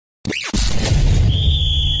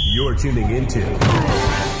You're tuning into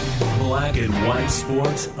Black and White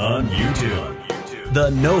Sports on YouTube.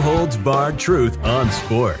 The no-holds-barred truth on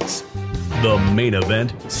sports. The main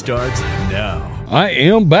event starts now. I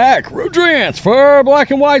am back. Rudrance for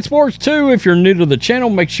Black and White Sports 2. If you're new to the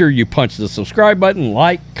channel, make sure you punch the subscribe button,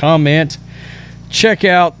 like, comment. Check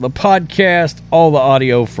out the podcast. All the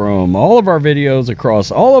audio from all of our videos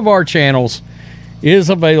across all of our channels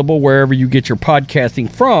is available wherever you get your podcasting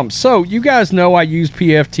from. So you guys know I use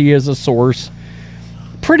PFT as a source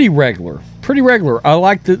pretty regular. I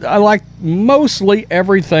like mostly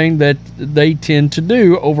everything that they tend to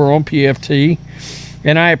do over on PFT,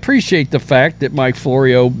 and I appreciate the fact that Mike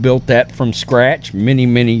Florio built that from scratch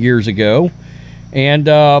many years ago, and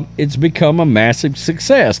it's become a massive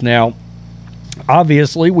success. Now,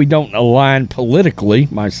 obviously, we don't align politically,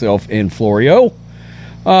 myself and Florio,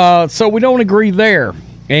 so we don't agree there.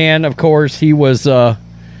 And of course, he was a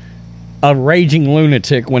raging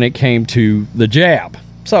lunatic when it came to the jab.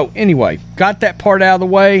 So anyway, got that part out of the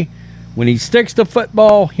way. When he sticks to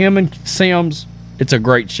football, him and Sims, it's a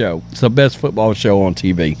great show. It's the best football show on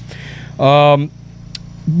TV.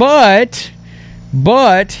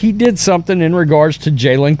 But he did something in regards to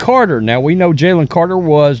Jalen Carter. Now, we know Jalen Carter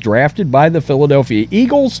was drafted by the Philadelphia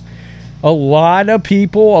Eagles. A lot of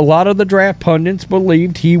people, a lot of the draft pundits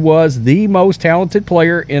believed he was the most talented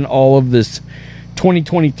player in all of this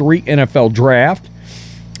 2023 NFL draft.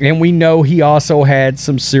 And we know he also had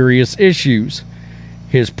some serious issues.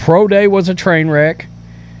 His pro day was a train wreck.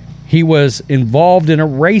 He was involved in a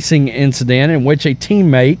racing incident in which a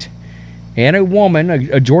teammate and a woman,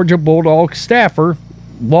 a Georgia Bulldog staffer,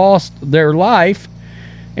 lost their life.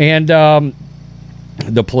 And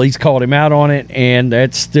the police called him out on it, and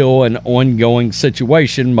that's still an ongoing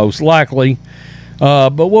situation, most likely.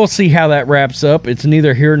 But we'll see how that wraps up. It's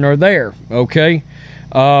neither here nor there, okay?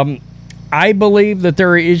 I believe that there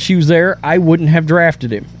are issues there. I wouldn't have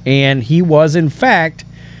drafted him. And he was, in fact,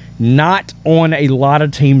 not on a lot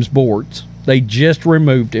of teams' boards. They just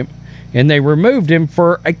removed him. And they removed him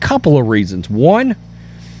for a couple of reasons. One,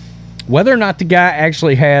 whether or not the guy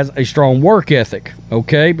actually has a strong work ethic,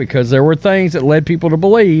 okay? Because there were things that led people to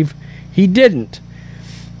believe he didn't.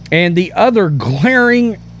 And the other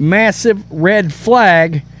glaring, massive red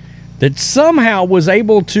flag that somehow was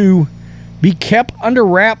able to be kept under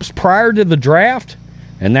wraps prior to the draft,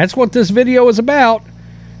 and that's what this video is about,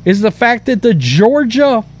 is the fact that the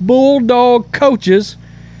Georgia Bulldog coaches,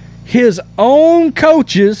 his own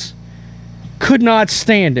coaches, could not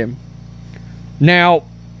stand him. Now,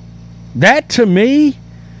 that to me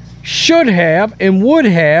should have and would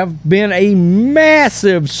have been a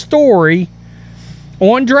massive story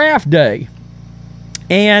on draft day.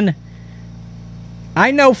 And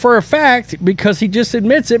I know for a fact, because he just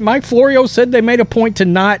admits it, Mike Florio said they made a point to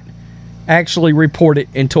not actually report it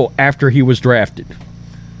until after he was drafted.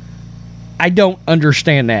 I don't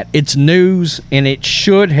understand that. It's news, and it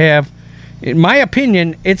should have, in my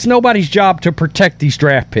opinion, it's nobody's job to protect these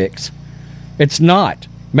draft picks. It's not.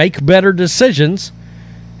 Make better decisions,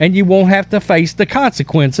 and you won't have to face the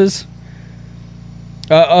consequences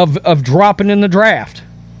of dropping in the draft.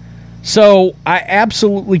 So I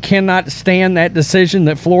absolutely cannot stand that decision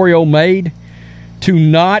that Florio made to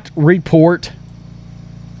not report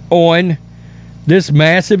on this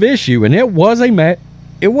massive issue. And it was a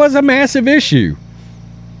massive issue.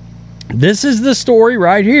 This is the story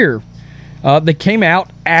right here that came out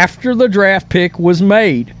after the draft pick was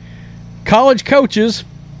made. College coaches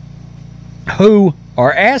who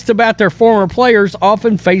are asked about their former players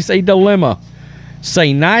often face a dilemma.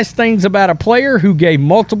 Say nice things about a player who gave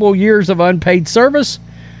multiple years of unpaid service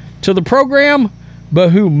to the program, but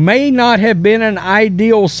who may not have been an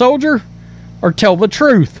ideal soldier, or tell the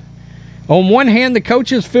truth. On one hand, the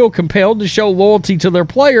coaches feel compelled to show loyalty to their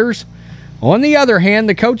players. On the other hand,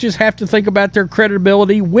 the coaches have to think about their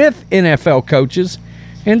credibility with NFL coaches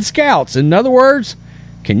and scouts. In other words,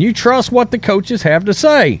 can you trust what the coaches have to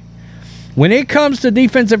say? When it comes to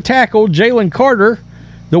defensive tackle Jalen Carter,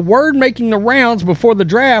 the word making the rounds before the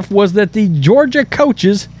draft was that the Georgia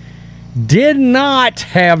coaches did not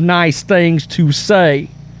have nice things to say.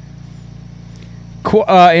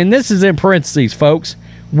 And this is in parentheses, folks.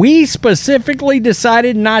 We specifically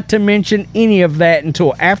decided not to mention any of that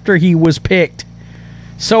until after he was picked,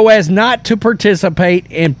 so as not to participate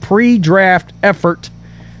in pre-draft effort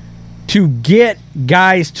to get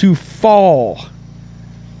guys to fall.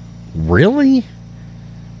 Really?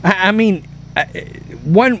 I mean,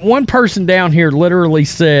 one person down here literally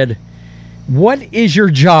said, "What is your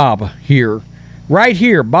job here?" Right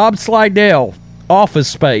here, Bob Slidell, Office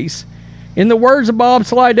Space. In the words of Bob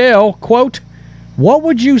Slidell, quote, "What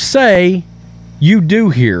would you say you do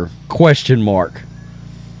hear question mark.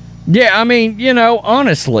 Yeah, I mean,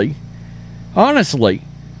 honestly,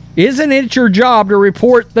 isn't it your job to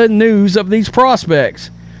report the news of these prospects?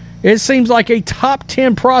 It seems like a top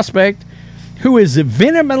 10 prospect who is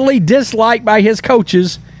vehemently disliked by his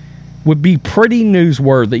coaches would be pretty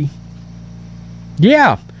newsworthy.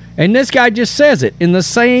 Yeah, and this guy just says it in the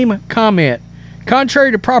same comment.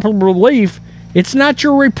 Contrary to popular belief, it's not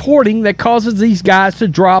your reporting that causes these guys to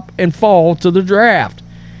drop and fall to the draft.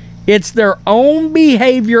 It's their own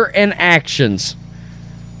behavior and actions.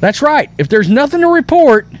 That's right. If there's nothing to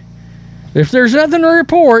report,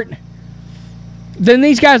 then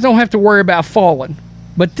these guys don't have to worry about falling.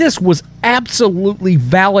 But this was absolutely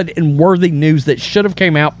valid and worthy news that should have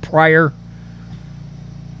came out prior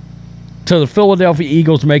to the Philadelphia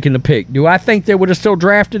Eagles making the pick. Do I think they would have still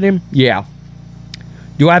drafted him? Yeah.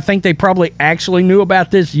 Do I think they probably actually knew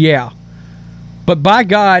about this? Yeah. But by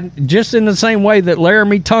God, just in the same way that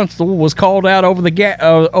Laramie Tunstall was called out over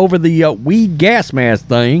the weed gas mask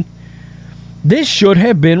thing, this should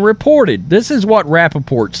have been reported. This is what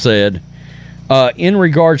Rappaport said in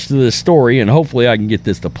regards to this story, and hopefully I can get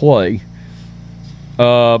this to play.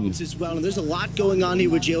 As well, and there's a lot going on here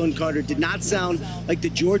with Jalen Carter. Did not sound like the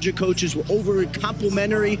Georgia coaches were over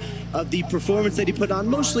complimentary of the performance that he put on,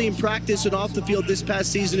 mostly in practice and off the field this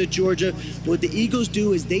past season at Georgia. But what the Eagles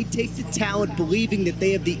do is they take the talent, believing that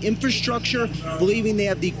they have the infrastructure, believing they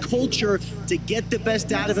have the culture to get the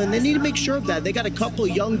best out of him. And they need to make sure of that. They got a couple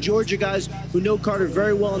of young Georgia guys who know Carter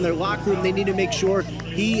very well in their locker room. They need to make sure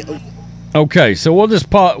he... Okay, so we'll just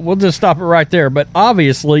stop it right there. But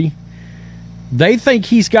obviously, they think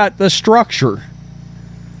he's got the structure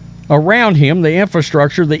around him, the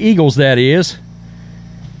infrastructure, the Eagles that is,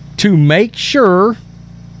 to make sure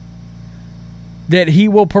that he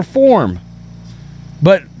will perform.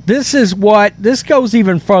 But this goes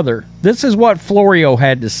even further. This is what Florio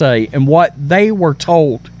had to say and what they were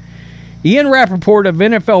told. Ian Rappaport of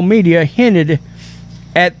NFL Media hinted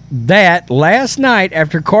at that last night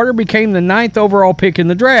after Carter became the 9th overall pick in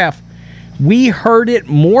the draft. We heard it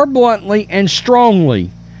more bluntly and strongly.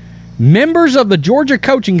 Members of the Georgia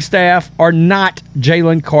coaching staff are not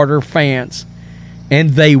Jalen Carter fans, and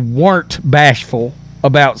they weren't bashful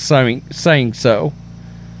about saying so.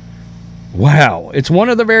 Wow. It's one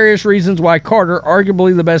of the various reasons why Carter,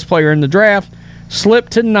 arguably the best player in the draft,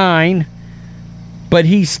 slipped to 9, but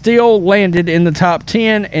he still landed in the top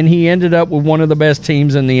 10, and he ended up with one of the best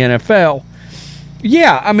teams in the NFL.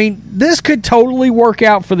 Yeah, I mean, this could totally work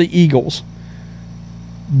out for the Eagles,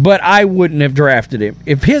 but I wouldn't have drafted him.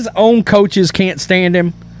 If his own coaches can't stand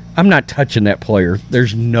him, I'm not touching that player.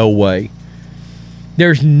 There's no way.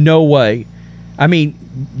 There's no way. I mean,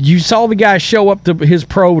 you saw the guy show up to his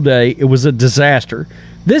pro day. It was a disaster.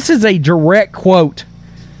 This is a direct quote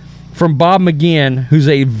from Bob McGinn, who's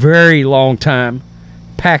a very long time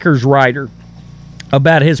Packers writer,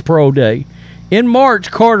 about his pro day. In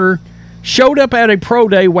March, Carter showed up at a pro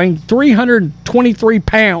day weighing 323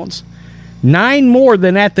 pounds, 9 more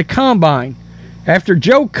than at the combine, after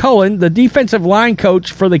Joe Cullen, the defensive line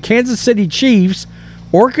coach for the Kansas City Chiefs,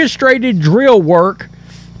 orchestrated drill work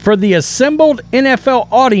for the assembled NFL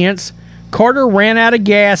audience. Carter ran out of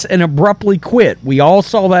gas and abruptly quit. We all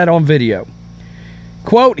saw that on video.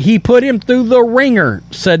 Quote, he put him through the ringer,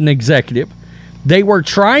 said an executive. They were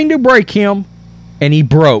trying to break him, and he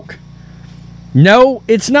broke. No,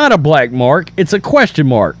 it's not a black mark. It's a question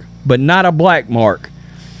mark, but not a black mark.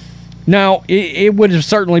 Now, it would have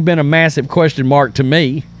certainly been a massive question mark to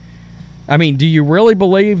me. I mean, do you really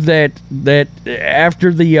believe that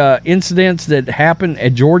after the incidents that happened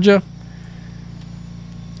at Georgia,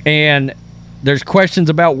 and there's questions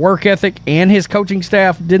about work ethic and his coaching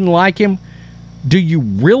staff didn't like him, do you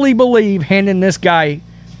really believe handing this guy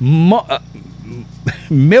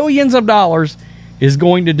millions of dollars is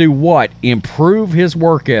going to do what? Improve his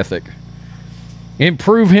work ethic.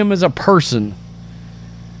 Improve him as a person.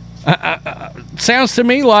 Sounds to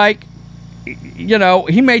me like,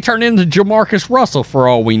 he may turn into Jamarcus Russell for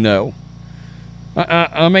all we know.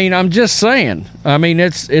 I mean, I'm just saying. I mean,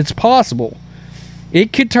 it's possible.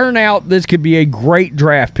 It could turn out this could be a great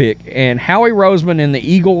draft pick. And Howie Roseman and the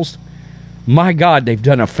Eagles, my God, they've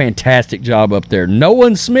done a fantastic job up there.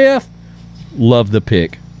 Nolan Smith, love the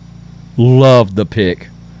pick. Love the pick.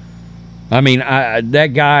 I mean,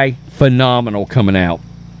 that guy, phenomenal coming out.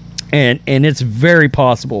 And it's very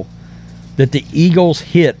possible that the Eagles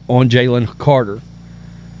hit on Jalen Carter.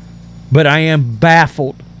 But I am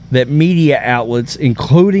baffled that media outlets,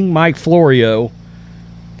 including Mike Florio,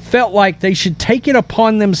 felt like they should take it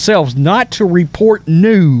upon themselves not to report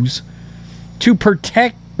news to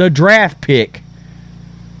protect the draft pick.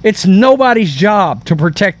 It's nobody's job to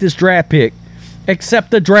protect this draft pick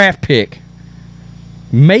except the draft pick.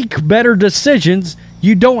 Make better decisions.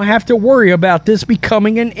 You don't have to worry about this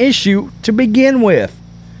becoming an issue to begin with.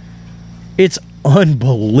 It's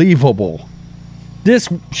unbelievable. This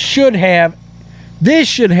should have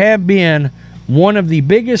been one of the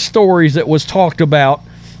biggest stories that was talked about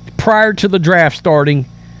prior to the draft starting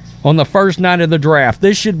on the first night of the draft.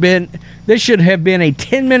 This should have been a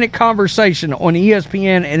 10-minute conversation on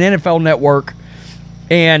ESPN and NFL Network,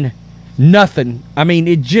 and nothing. I mean,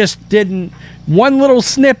 it just didn't. One little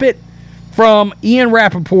snippet from Ian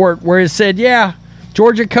Rappaport where it said, yeah,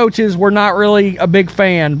 Georgia coaches were not really a big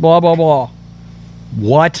fan, blah, blah, blah.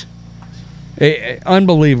 What?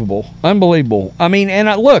 Unbelievable. Unbelievable. I mean, and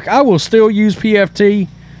look, I will still use PFT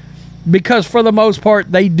because for the most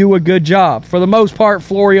part, they do a good job. For the most part,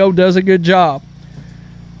 Florio does a good job.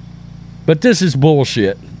 But this is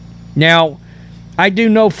bullshit. Now, I do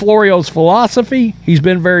know Florio's philosophy. He's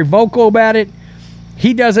been very vocal about it.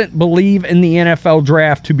 He doesn't believe in the NFL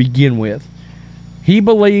draft to begin with. He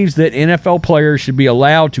believes that NFL players should be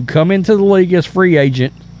allowed to come into the league as free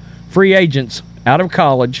agents out of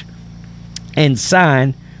college and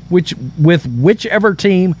sign with whichever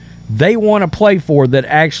team they want to play for that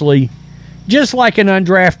actually, just like an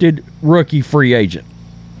undrafted rookie free agent.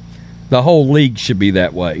 The whole league should be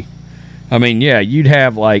that way. I mean, yeah, you'd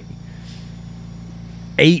have like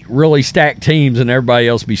 8 really stacked teams and everybody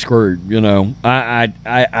else be screwed, you know.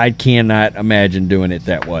 I cannot imagine doing it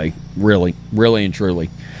that way, really and truly.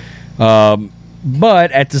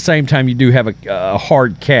 But at the same time, you do have a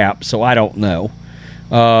hard cap, so I don't know.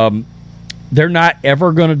 They're not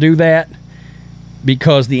ever going to do that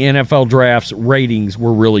because the NFL draft's ratings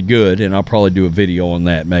were really good, and I'll probably do a video on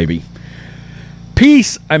that maybe.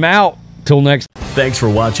 Peace. I'm out. Till next. Thanks for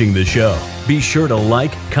watching the show. Be sure to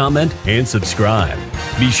like, comment, and subscribe.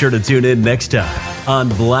 Be sure to tune in next time on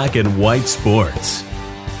Black and White Sports.